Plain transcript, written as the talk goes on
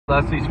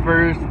Lesley's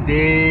first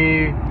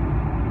day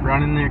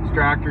running the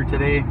extractor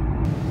today.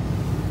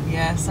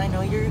 Yes, I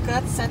know you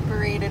got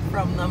separated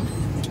from them.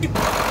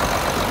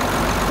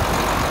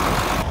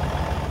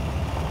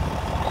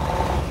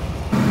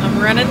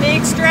 I'm running the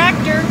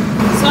extractor.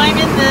 So I'm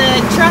in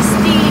the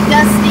trusty,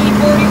 dusty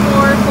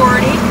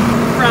 4440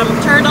 from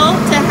turtle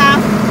to half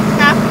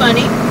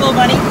bunny, full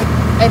bunny.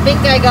 I think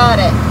I got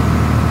it.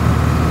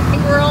 I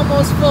think we're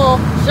almost full.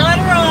 Shut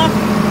her off.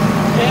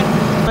 Okay.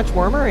 Much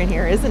warmer in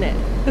here, isn't it?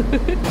 It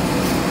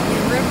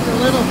ripped a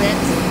little bit.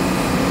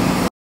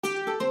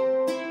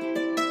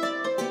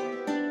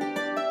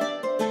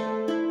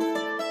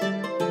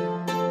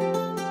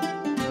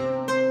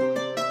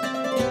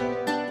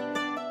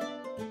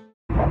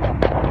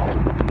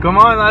 Come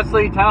on,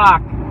 Lesley,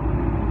 talk.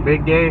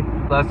 Big day.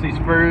 Lesley's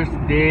first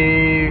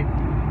day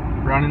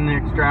running the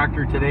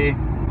extractor today.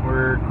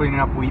 We're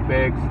cleaning up wheat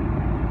bags.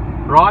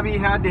 Robbie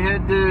had to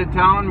head to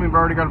town. We've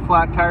already got a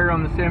flat tire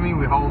on the semi.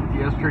 We hauled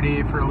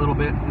yesterday for a little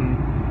bit, and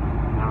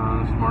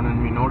this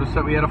morning we noticed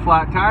that we had a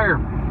flat tire.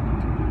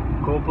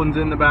 Copeland's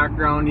in the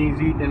background. He's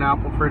eating an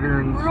apple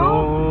fritter, and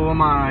so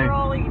am I. We're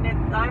all eating it.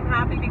 I'm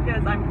happy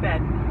because I'm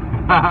fed.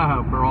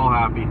 We're all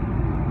happy.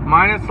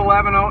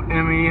 -11 out,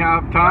 and we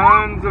have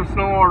tons of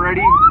snow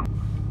already.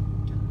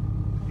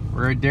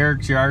 We're at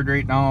Derek's yard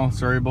right now.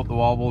 Sorry about the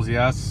wobbles.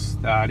 Yes,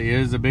 that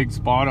is a big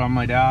spot on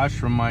my dash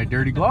from my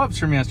dirty gloves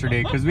from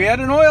yesterday because we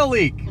had an oil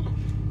leak.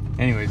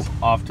 Anyways,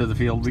 off to the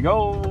field we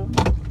go.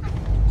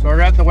 So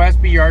we're at the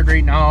Westby yard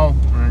right now.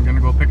 We're gonna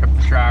go pick up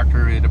the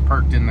tractor. It had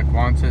parked in the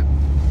Quonset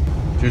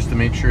just to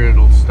make sure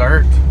it'll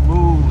start.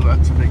 Ooh,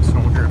 that's a big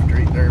snowdrift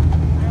right there.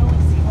 I only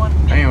see one.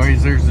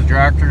 Anyways, there's the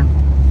tractor.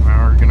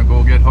 We're gonna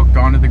go get hooked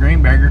onto the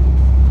grain bagger.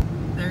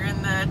 They're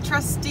in the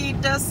trusty,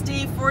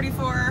 dusty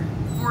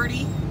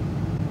 4440.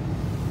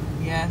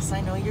 Yes,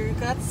 I know you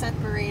got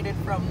separated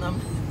from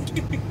them.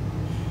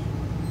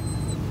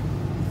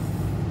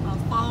 I'll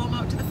follow them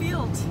out to the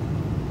field.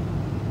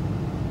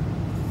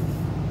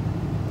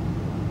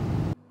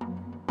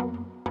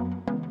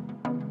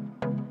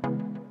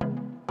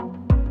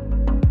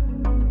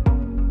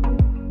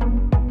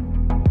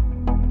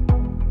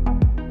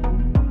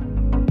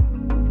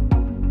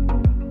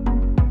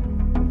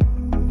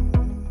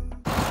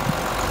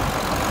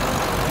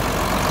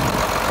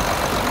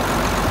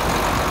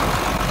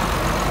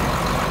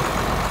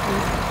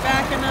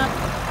 Backing up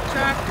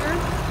tractor,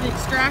 the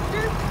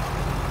extractor.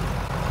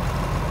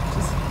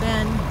 Just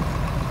been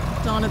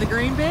onto the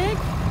grain bag.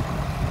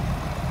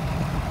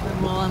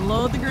 Then we'll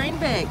unload the grain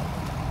bag.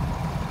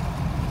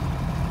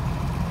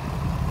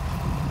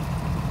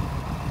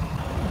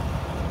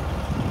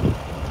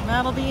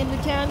 Matt'll be in the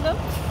tandem.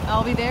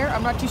 I'll be there.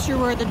 I'm not too sure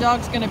where the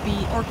dog's gonna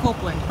be, or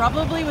Copeland.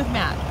 Probably with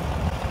Matt.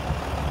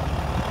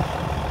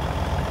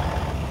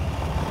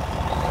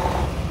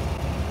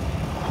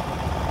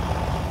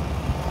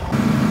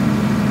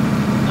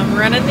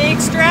 Running the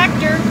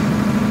extractor,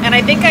 and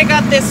I think I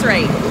got this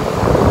right.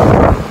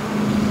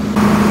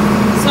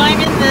 So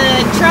I'm in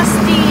the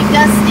trusty,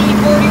 dusty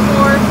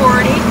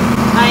 4440.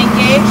 I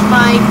engaged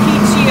my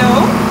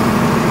PTO.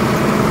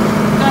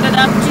 Got it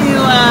up to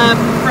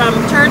from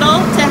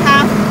turtle to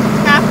half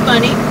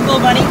bunny,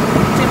 full bunny,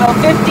 to about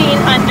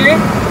 1500,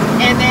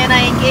 and then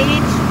I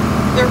engaged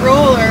the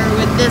roller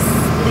with this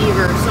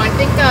lever. So I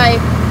think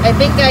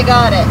I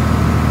got it.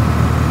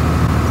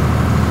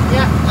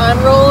 Yeah,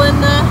 unrolling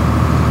the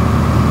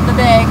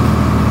bag.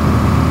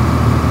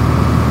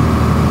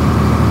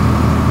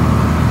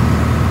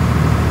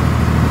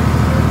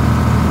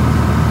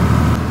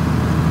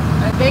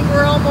 I think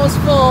we're almost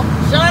full.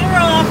 Shut her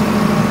off.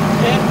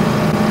 Okay.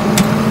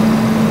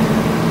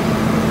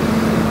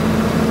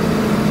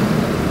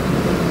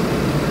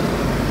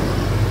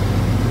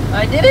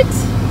 I did it.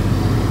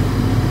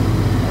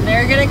 And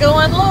they're gonna go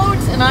unload,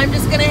 and I'm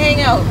just gonna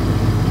hang out.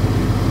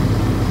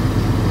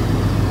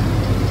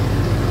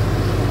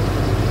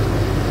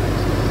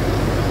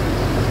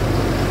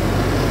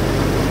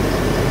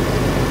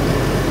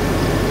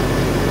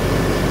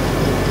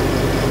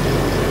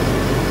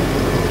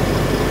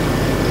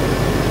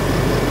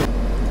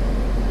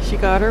 She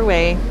got her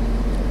way.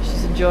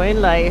 She's enjoying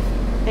life.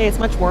 Hey, it's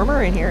much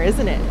warmer in here,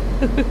 isn't it?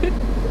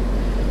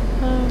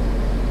 Oh,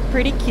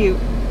 pretty cute.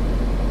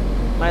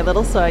 My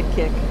little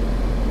sidekick.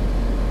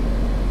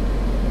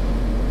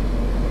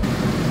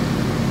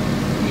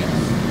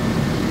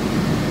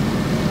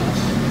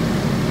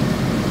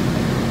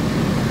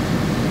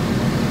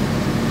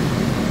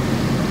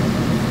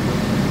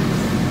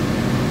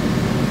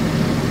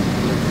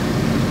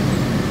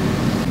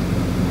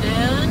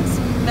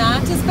 And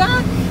Matt is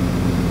back.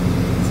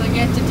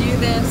 Get to do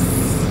this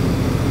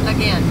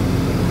again.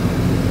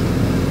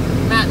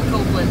 Matt and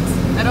Copeland.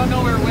 I don't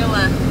know where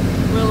Willa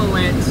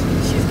went.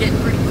 She's getting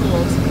pretty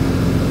cold.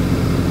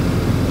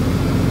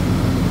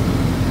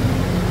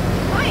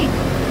 Hi.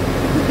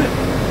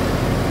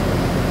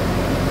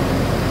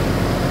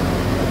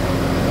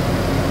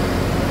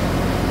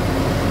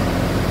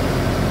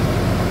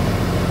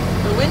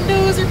 The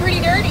windows are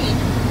pretty dirty.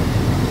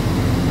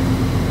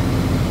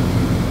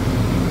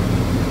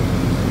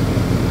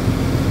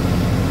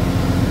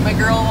 My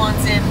girl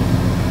wants in.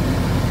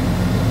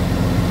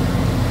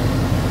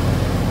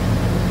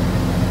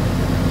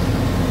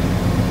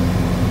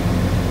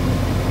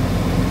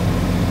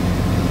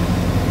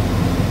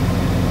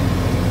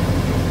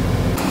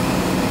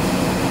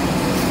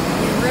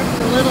 We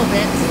ripped a little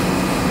bit,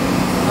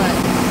 but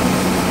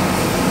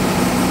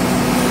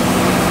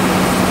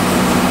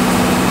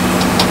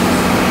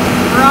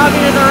Robbie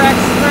to the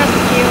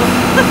rescue.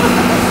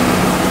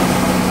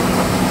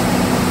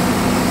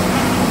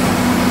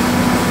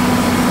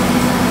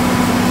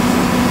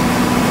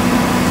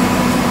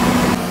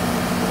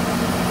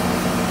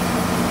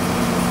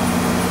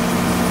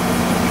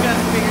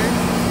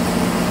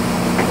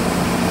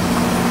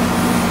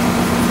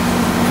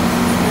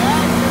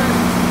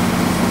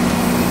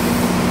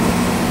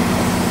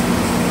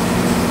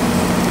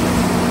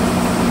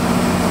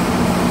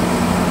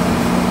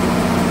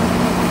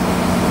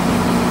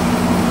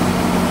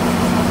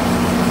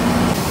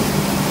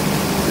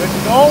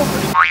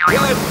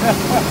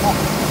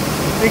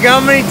 Think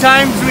how many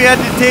times we had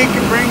to take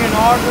and bring an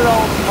auger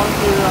out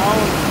onto the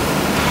house.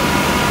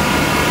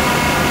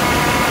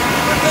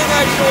 Good thing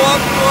I show up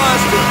for the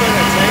last 2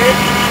 minutes, eh?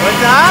 What's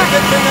that?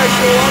 Good thing I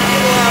show up for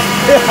the last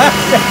 2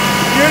 minutes.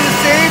 You're the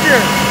savior.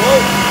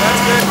 Whoa,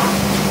 that's good.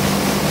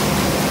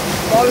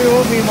 Probably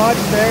won't be much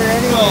there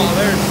anyway. Oh,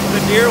 there's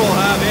the deer will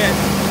have it.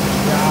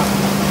 Yeah.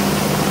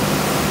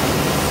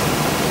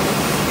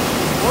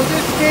 We'll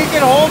just take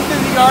it home to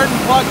the yard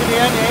and plug it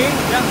in, eh?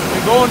 Yeah.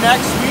 And go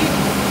next week.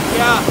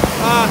 Yeah,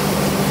 I'm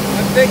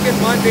thinking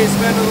Monday,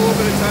 spend a little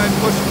bit of time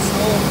pushing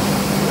snow,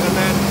 and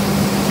then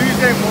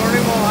Tuesday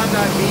morning we'll have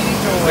that meeting.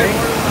 Tuesday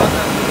morning we'll have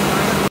that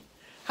meeting.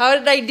 How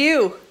did I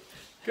do?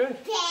 Good.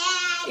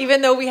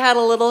 Even though we had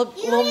a little,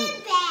 You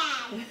did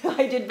bad.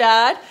 I did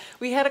bad.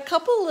 We had a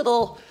couple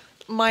little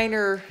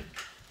minor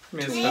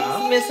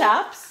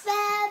mishaps.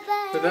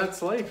 But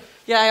that's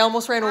life. Yeah, I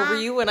almost ran over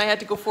you when I had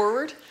to go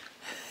forward.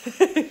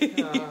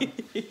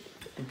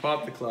 You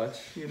popped the clutch.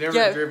 You've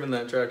never driven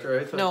that tractor,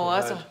 right? No,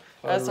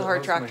 that's a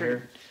hard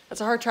tractor.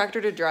 That's a hard tractor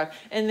to drive.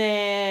 And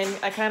then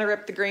I kind of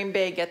ripped the grain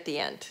bag at the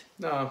end.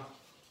 No,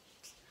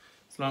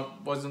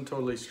 wasn't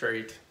totally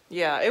straight.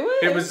 Yeah, it was.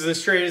 It was the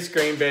straightest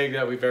grain bag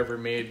that we've ever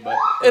made, but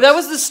that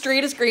was the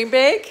straightest grain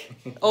bag.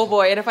 Oh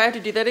boy! And if I have to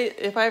do that,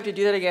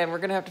 again, we're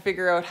gonna have to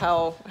figure out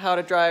how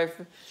to drive,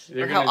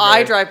 or how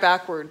I drive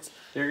backwards.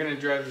 You're gonna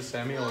drive the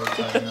semi all the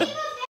time now.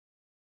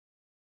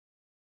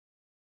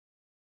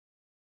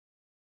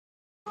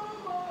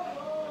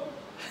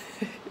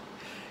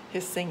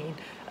 His singing.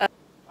 I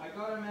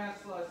got him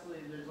asked Lesley.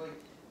 There's like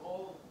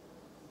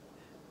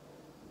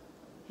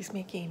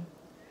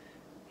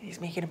He's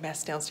making a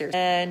mess downstairs.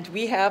 And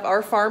we have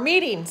our farm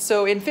meeting.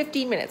 So in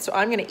 15 minutes. So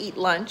I'm gonna eat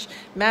lunch.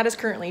 Matt is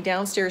currently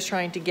downstairs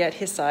trying to get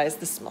his size.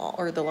 The small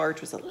or the large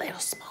was a little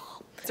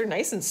small. They're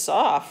nice and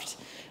soft.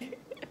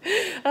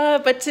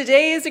 But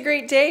today is a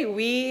great day.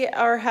 We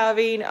are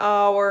having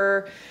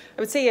our,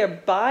 I would say, a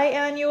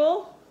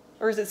biannual.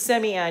 Or is it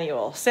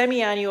semi-annual?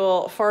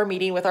 Semi-annual farm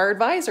meeting with our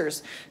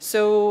advisors.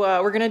 So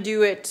we're gonna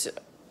do it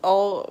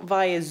all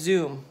via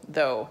Zoom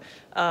though.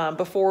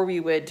 Before we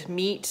would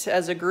meet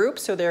as a group.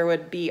 So there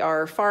would be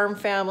our farm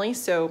family.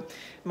 So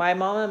my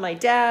mom and my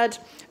dad,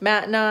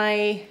 Matt and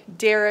I,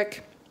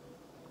 Derek,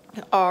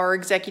 our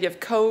executive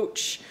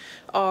coach,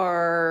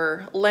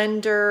 our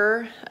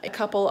lender, a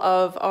couple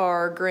of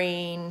our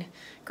grain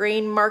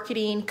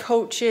marketing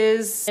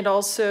coaches, and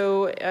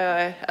also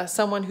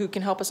someone who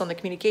can help us on the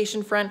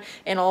communication front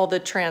and all the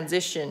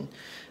transition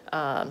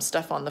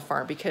stuff on the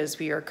farm, because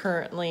we are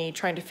currently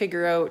trying to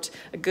figure out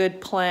a good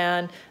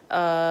plan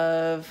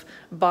of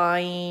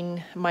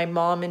buying my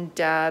mom and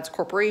dad's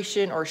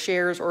corporation or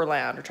shares or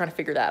land. We're trying to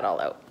figure that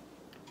all out.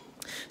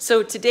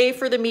 So today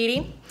for the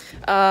meeting,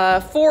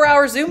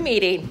 4-hour Zoom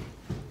meeting.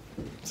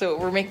 So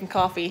we're making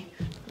coffee.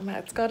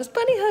 Matt's got his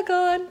bunny hug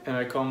on. And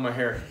I comb my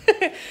hair.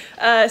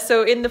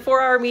 So in the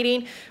 4-hour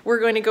meeting, we're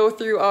going to go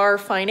through our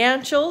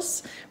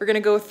financials. We're going to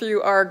go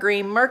through our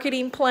grain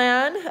marketing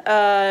plan.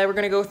 We're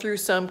going to go through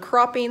some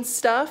cropping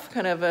stuff,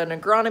 kind of an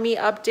agronomy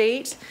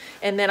update.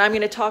 And then I'm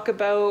going to talk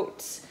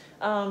about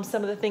some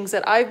of the things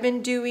that I've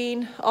been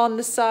doing on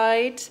the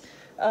side.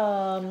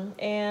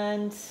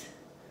 And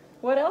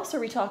what else are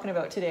we talking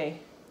about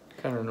today?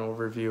 Kind of an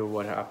overview of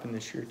what happened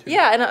this year too.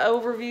 Yeah, an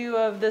overview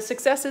of the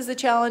successes, the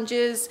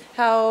challenges,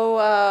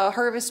 how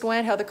harvest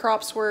went, how the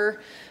crops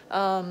were,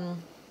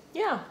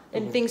 yeah,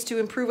 and things to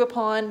improve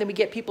upon. Then we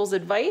get people's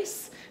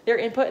advice, their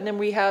input, and then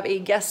we have a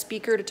guest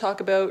speaker to talk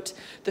about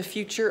the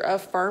future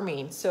of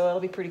farming. So it'll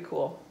be pretty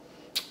cool.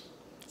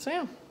 So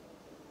yeah.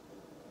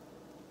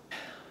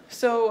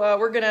 So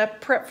we're gonna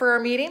prep for our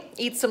meeting,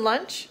 eat some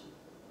lunch.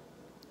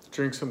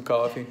 Drink some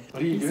coffee.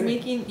 What are you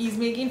doing? He's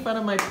making fun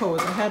of my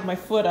pose. I had my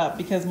foot up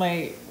because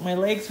my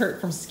legs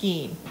hurt from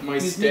skiing. My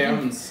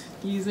stems.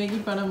 He's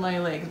making fun of my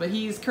legs, but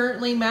he's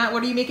currently, Matt,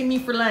 what are you making me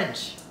for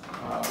lunch?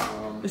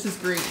 This is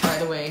great, by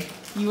the way.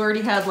 You already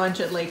had lunch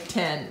at like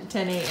 10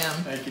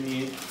 a.m. I can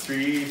eat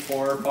 3,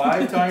 4,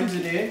 5 times a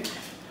day.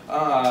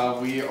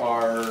 We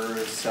are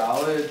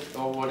salad,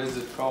 what is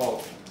it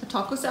called? A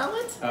taco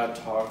salad?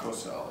 Taco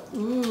salad.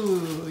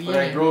 Ooh, But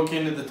I broke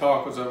into the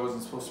tacos I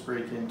wasn't supposed to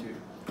break into.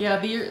 Yeah,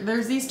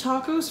 there's these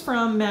tacos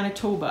from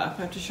Manitoba.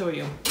 I have to show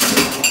you.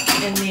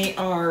 And they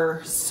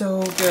are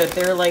so good.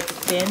 They're like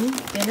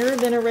thinner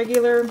than a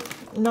regular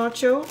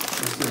nacho.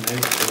 It's a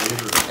nice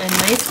flavor. And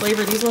nice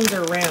flavor. These ones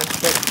are round,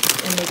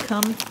 and they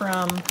come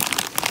from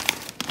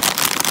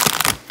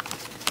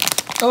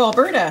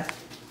Alberta.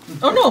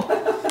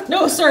 Oh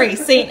no, sorry,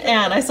 St.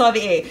 Anne. I saw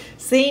the A.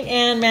 St.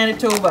 Anne,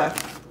 Manitoba.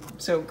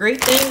 So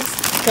great things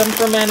come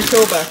from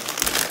Manitoba.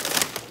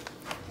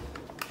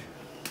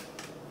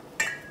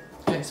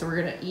 Okay, so we're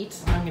gonna eat.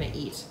 I'm gonna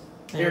eat.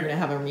 And we're gonna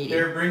have a meeting.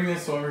 Here, bring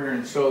this over here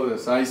and show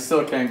this. I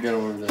still can't get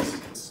over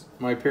this.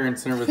 My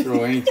parents never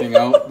throw anything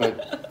out,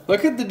 but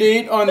look at the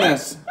date on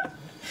this.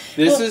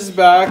 This is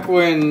back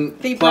when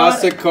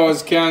plastic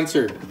caused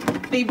cancer.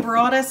 They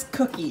brought us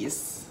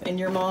cookies, and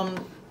your mom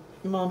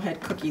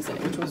had cookies in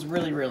it, which was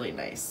really, really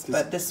nice.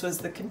 But this was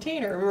the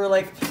container. We were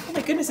like, oh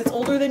my goodness, it's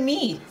older than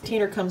me. The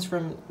container comes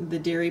from the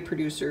Dairy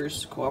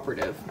Producers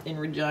Cooperative in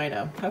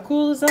Regina. How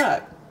cool is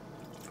that?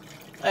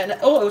 And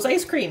oh, it was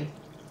ice cream.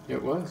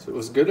 It was. It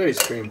was good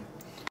ice cream.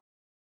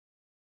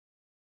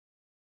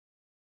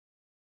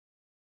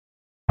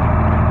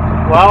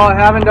 Well, I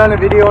haven't done a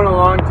video in a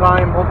long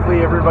time.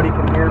 Hopefully everybody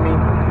can hear me.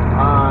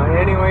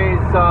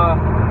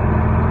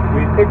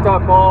 We picked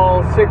up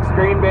all 6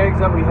 grain bags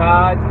that we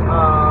had,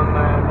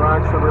 and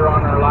we're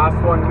on our last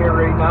one here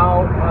right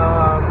now.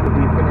 We'll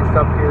be finished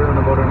up here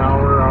in about an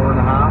hour and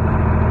a half,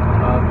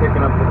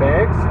 picking up the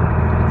bags.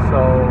 So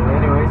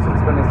anyways,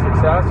 it's been a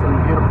success and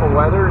beautiful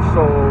weather,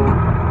 so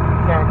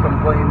can't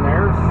complain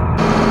there.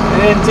 I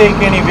didn't take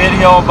any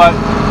video, but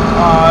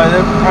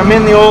I'm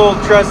in the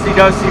old trusty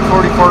dusty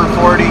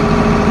 4440.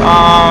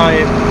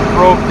 It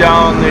broke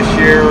down this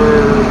year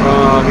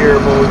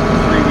here about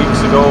 3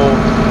 weeks ago,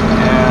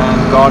 and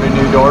got a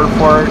new door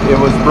for it. It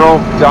was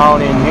broke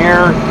down in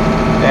here,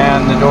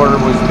 and the door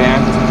was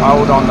bent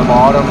out on the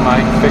bottom.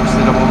 I fixed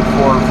it about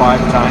 4 or 5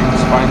 times.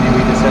 Finally,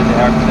 we just said to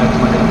heck with it,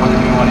 we're going to put a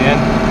new one in.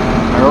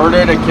 I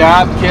ordered a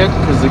cab kit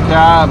because the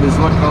cab is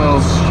looking a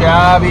little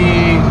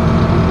shabby.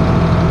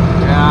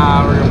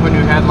 Yeah, we're going to put a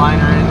new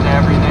headliner into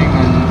everything,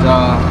 and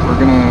we're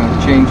going to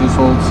change this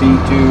old seat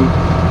too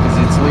because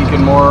it's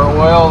leaking more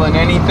oil than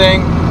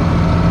anything.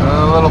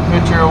 A little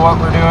picture of what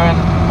we're doing.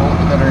 Oh,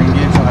 better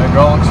engage the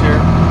hydraulics here.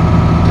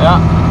 Yeah,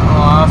 the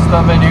last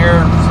of it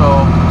here,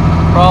 so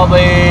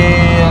probably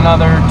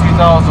another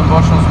 2,000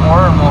 bushels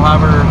more and we'll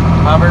have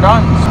her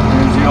done. So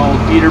there's the old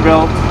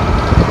Peterbilt.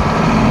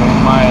 And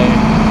my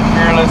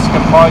fearless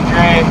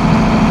compadre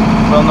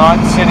will not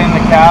sit in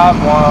the cab,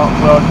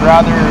 will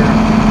rather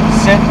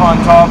sit on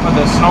top of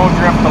the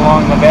snowdrift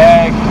along the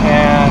bag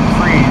and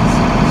freeze.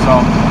 So,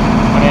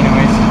 but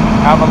anyways,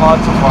 having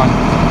lots of fun.